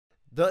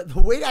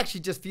the weight actually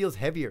just feels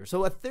heavier.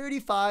 So a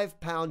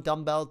 35-pound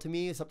dumbbell to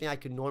me is something I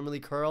could normally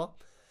curl.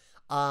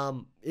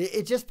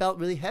 It just felt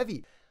really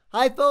heavy.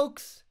 Hi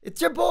folks,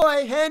 it's your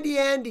boy Handy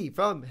Andy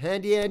from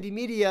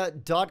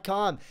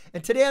handyandymedia.com,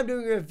 and today I'm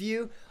doing a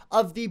review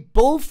of the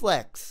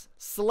Bowflex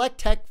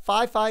SelectTech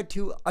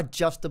 552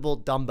 Adjustable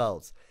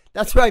Dumbbells.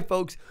 That's right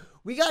folks,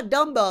 we got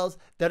dumbbells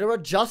that are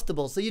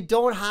adjustable, so you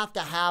don't have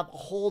to have a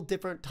whole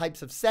different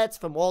types of sets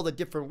from all the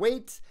different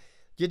weights.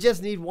 You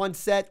just need one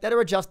set that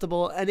are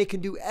adjustable, and it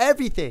can do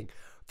everything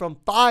from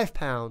 5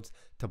 pounds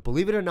to,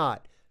 believe it or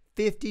not,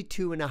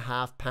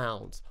 52.5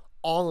 pounds.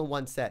 All in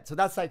one set. So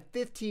that's like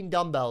 15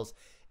 dumbbells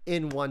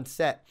in one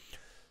set.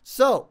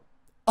 So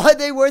are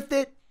they worth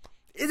it?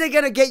 Is it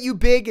going to get you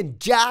big and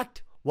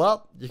jacked?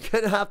 Well, you're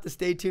going to have to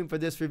stay tuned for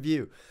this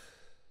review.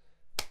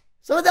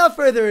 So without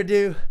further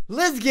ado,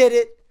 let's get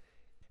it.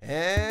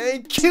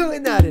 And cue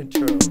in that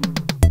intro.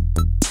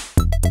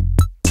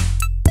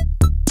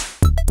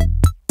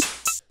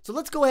 So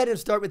let's go ahead and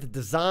start with the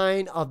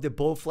design of the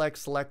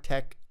Bowflex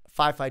SelectTech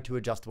 552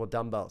 Adjustable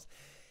Dumbbells.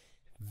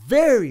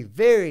 Very,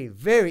 very,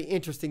 very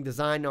interesting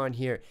design on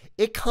here.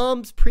 It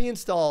comes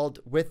pre-installed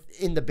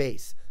within the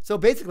base. So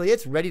basically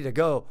it's ready to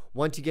go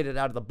once you get it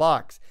out of the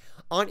box.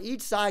 On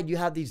each side you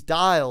have these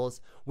dials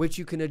which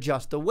you can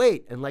adjust the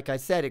weight. And like I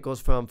said, it goes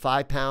from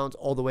 5 pounds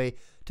all the way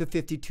to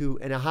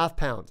 52.5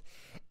 pounds.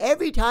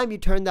 Every time you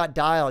turn that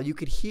dial, you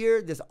could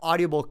hear this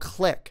audible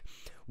click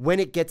when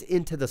it gets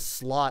into the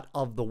slot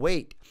of the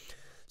weight.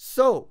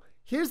 So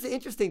here's the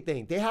interesting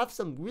thing. They have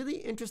some really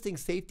interesting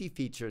safety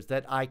features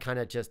that I kind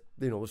of just,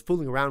 was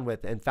fooling around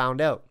with and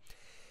found out.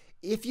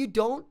 If you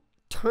don't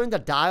turn the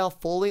dial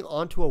fully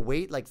onto a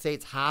weight, like say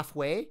it's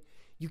halfway,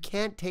 you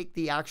can't take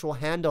the actual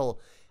handle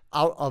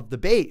out of the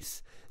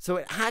base. So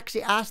it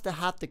actually has to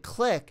have to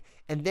click,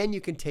 and then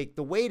you can take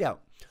the weight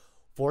out.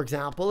 For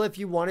example, if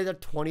you wanted a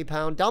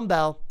 20-pound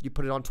dumbbell, you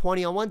put it on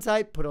 20 on one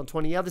side, put it on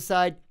 20 on the other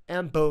side,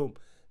 and boom,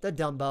 the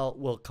dumbbell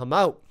will come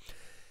out.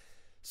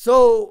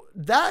 So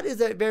that is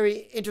a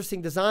very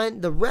interesting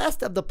design. The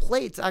rest of the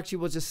plates actually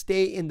will just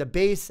stay in the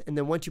base, and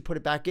then once you put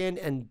it back in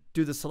and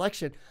do the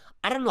selection,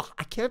 I don't know,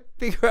 I can't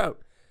figure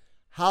out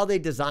how they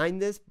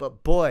designed this,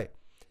 but boy,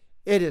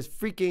 it is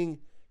freaking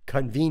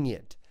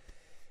convenient.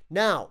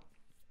 Now,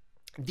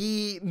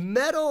 the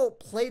metal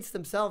plates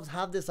themselves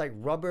have this like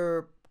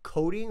rubber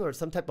coating or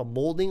some type of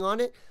molding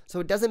on it, so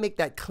it doesn't make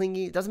that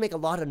clingy, it doesn't make a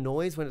lot of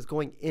noise when it's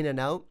going in and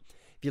out.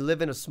 If you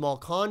live in a small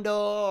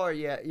condo, or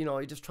you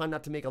just try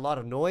not to make a lot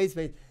of noise,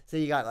 say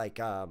you got like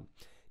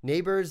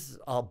neighbors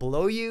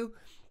below you,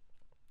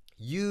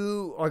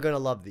 you are gonna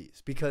love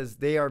these because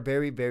they are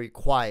very, very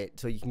quiet.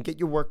 So you can get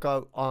your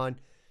workout on.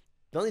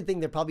 The only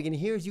thing they're probably gonna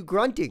hear is you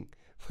grunting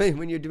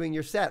when you're doing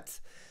your sets.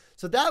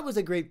 So that was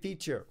a great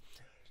feature.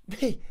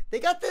 They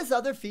got this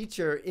other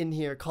feature in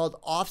here called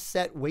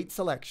offset weight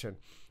selection.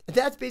 And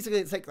that's basically,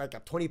 it's like a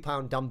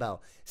 20-pound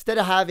dumbbell. Instead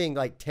of having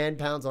like 10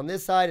 pounds on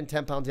this side and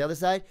 10 pounds on the other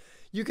side,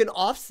 you can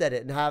offset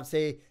it and have,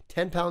 say,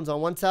 10 pounds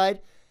on one side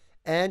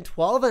and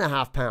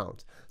 12.5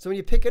 pounds. So when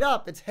you pick it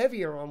up, it's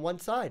heavier on one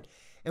side.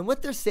 And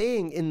what they're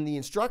saying in the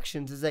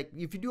instructions is that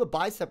if you do a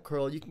bicep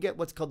curl, you can get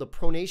what's called the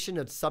pronation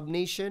and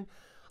subnation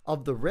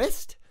of the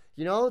wrist.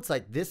 It's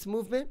like this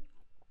movement.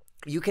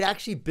 You can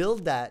actually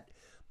build that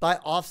by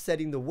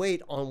offsetting the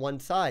weight on one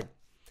side.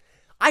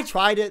 I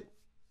tried it.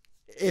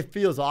 It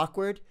feels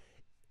awkward.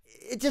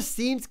 It just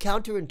seems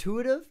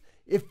counterintuitive.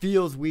 It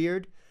feels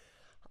weird.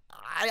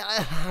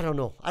 I don't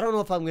know. I don't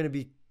know if I'm going to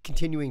be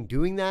continuing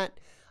doing that.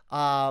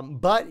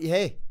 But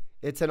hey,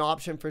 it's an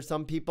option for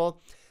some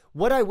people.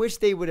 What I wish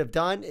they would have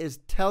done is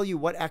tell you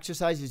what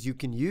exercises you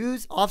can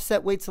use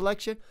offset weight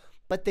selection,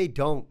 but they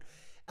don't.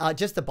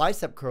 Just the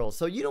bicep curls.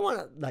 So you don't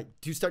want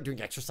to start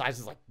doing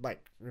exercises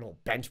like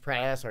bench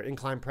press or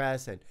incline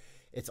press and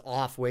it's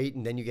off weight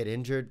and then you get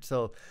injured.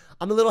 So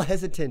I'm a little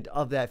hesitant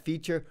of that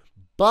feature.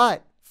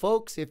 But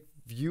folks, if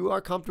you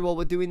are comfortable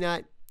with doing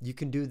that, you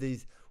can do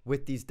these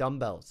with these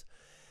dumbbells.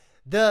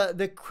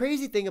 The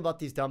crazy thing about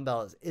these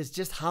dumbbells is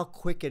just how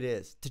quick it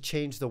is to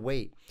change the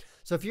weight.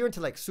 So if you're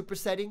into like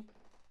supersetting,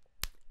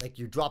 like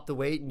you drop the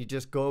weight and you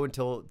just go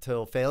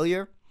until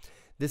failure,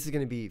 this is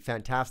going to be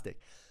fantastic.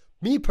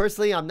 Me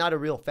personally, I'm not a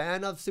real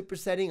fan of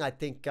supersetting. I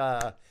think,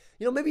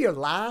 maybe your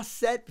last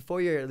set before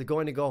you're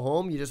going to go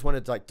home, you just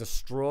want to like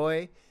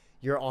destroy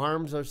your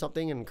arms or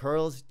something and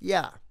curls.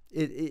 Yeah,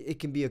 it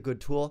can be a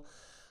good tool.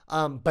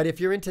 But if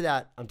you're into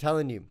that, I'm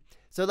telling you.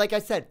 So like I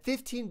said,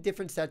 15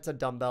 different sets of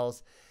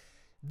dumbbells.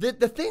 The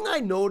thing I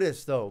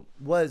noticed though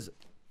was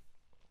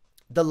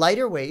the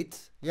lighter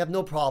weights, you have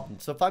no problem.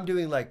 So if I'm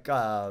doing like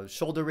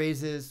shoulder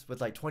raises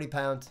with like 20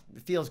 pounds,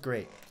 it feels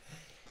great.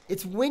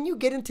 It's when you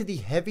get into the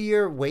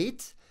heavier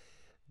weights,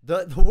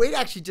 the weight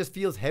actually just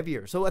feels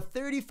heavier. So a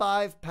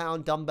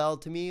 35-pound dumbbell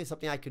to me is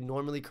something I could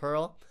normally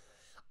curl.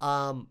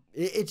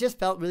 It just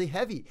felt really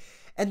heavy.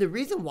 And the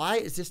reason why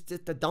is just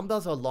that the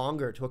dumbbells are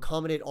longer to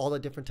accommodate all the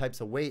different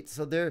types of weights.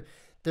 So they're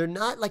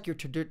not like your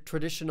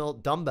traditional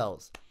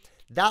dumbbells.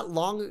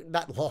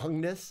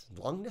 Longness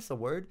a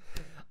word?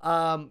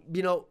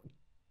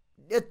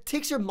 it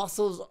takes your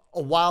muscles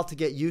a while to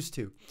get used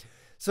to.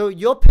 So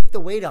you'll pick the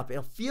weight up.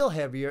 It'll feel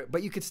heavier,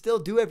 but you can still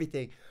do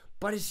everything.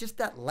 But it's just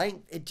that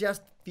length. It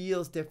just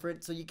feels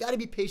different. So you got to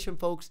be patient,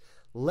 folks.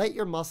 Let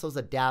your muscles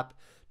adapt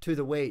to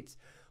the weights.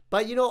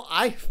 But you know,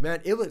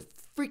 man, it was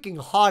freaking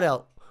hot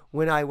out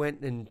when I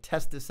went and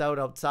tested this out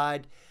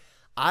outside.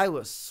 I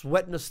was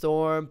sweating a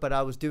storm, but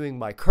I was doing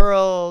my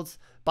curls,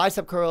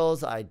 bicep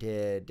curls. I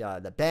did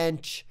the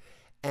bench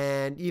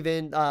and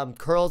even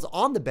curls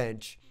on the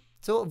bench.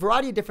 So a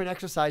variety of different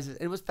exercises,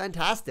 and it was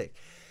fantastic.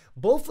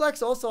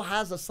 Bowflex also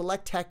has a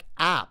SelectTech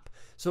app.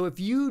 So if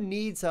you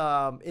need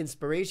some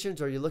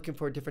inspirations or you're looking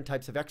for different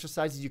types of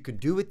exercises you can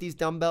do with these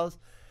dumbbells,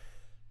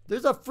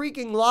 there's a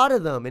freaking lot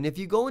of them. And if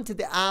you go into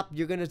the app,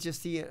 you're going to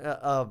just see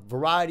a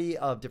variety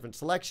of different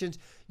selections.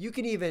 You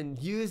can even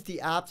use the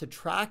app to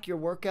track your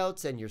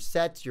workouts and your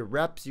sets, your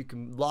reps. You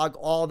can log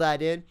all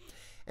that in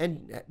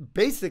and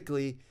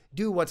basically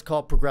do what's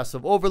called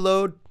progressive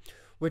overload,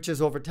 which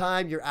is over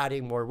time, you're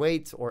adding more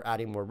weights or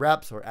adding more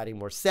reps or adding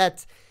more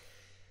sets.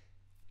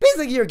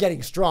 Basically, you're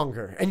getting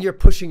stronger and you're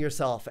pushing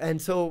yourself.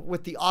 And so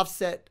with the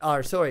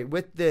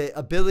with the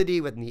ability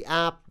within the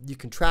app, you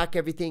can track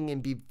everything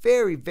and be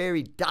very,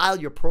 very dial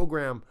your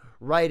program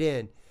right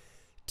in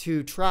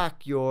to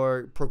track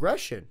your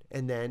progression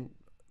and then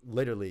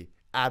literally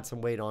add some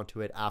weight onto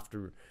it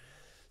after.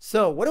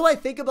 So what do I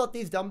think about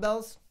these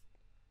dumbbells?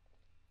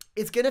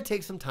 It's going to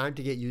take some time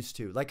to get used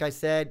to. Like I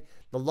said,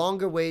 the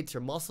longer weights,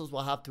 your muscles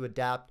will have to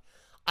adapt.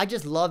 I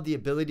just love the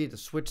ability to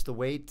switch the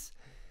weights.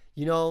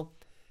 You know,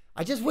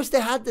 I just wish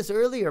they had this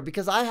earlier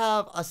because I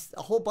have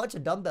a whole bunch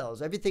of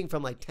dumbbells, everything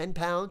from like 10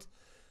 pounds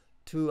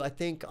to I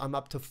think I'm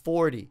up to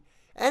 40.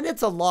 And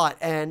it's a lot,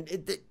 and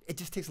it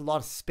just takes a lot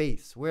of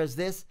space. Whereas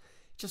this,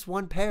 just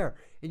one pair,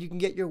 and you can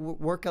get your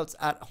workouts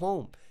at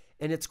home,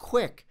 and it's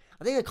quick.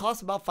 I think it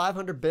costs about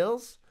 500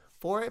 bills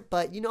for it,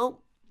 but you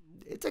know,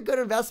 it's a good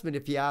investment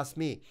if you ask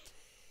me.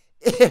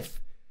 If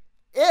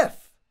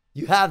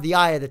you have the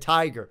eye of the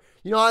tiger.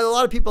 You know, a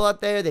lot of people out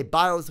there, they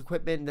buy all this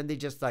equipment and then they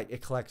just like,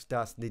 it collects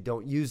dust and they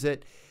don't use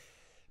it.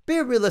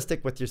 Be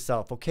realistic with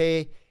yourself,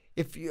 okay?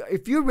 If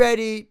you're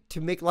ready to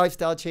make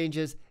lifestyle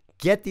changes,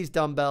 get these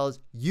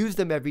dumbbells, use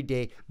them every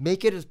day,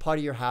 make it as part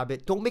of your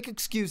habit. Don't make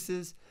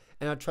excuses.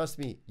 And trust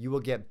me, you will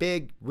get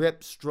big,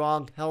 ripped,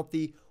 strong,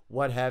 healthy,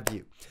 what have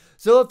you.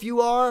 So if you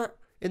are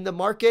in the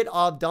market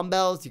of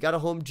dumbbells, you got a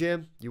home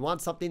gym, you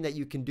want something that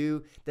you can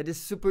do that is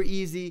super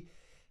easy,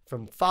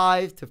 from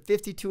 5 to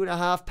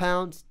 52.5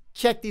 pounds,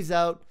 check these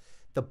out.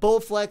 The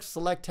Bowflex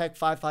SelectTech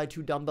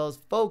 552 dumbbells,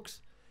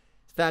 folks,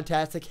 it's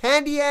fantastic.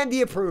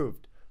 Handy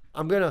approved.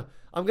 I'm gonna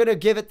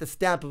give it the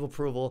stamp of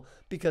approval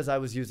because I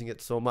was using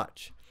it so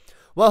much.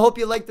 Well, I hope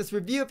you liked this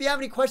review. If you have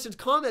any questions,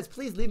 comments,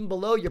 please leave them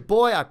below. Your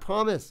boy, I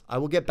promise, I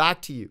will get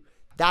back to you.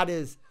 That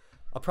is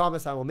a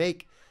promise I will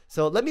make.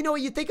 So let me know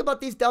what you think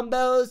about these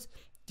dumbbells.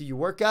 Do you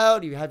work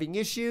out? Are you having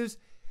issues?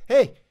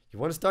 Hey, you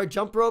want to start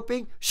jump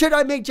roping? Should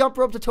I make jump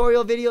rope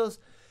tutorial videos?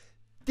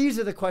 These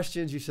are the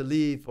questions you should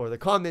leave, or the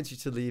comments you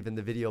should leave in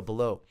the video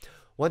below.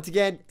 Once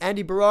again,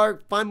 Andy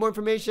Baryer. Find more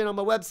information on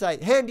my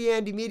website,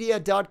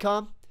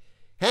 handyandymedia.com.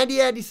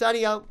 Handy Andy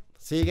signing out.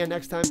 See you again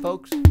next time,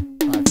 folks.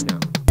 Bye for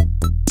now.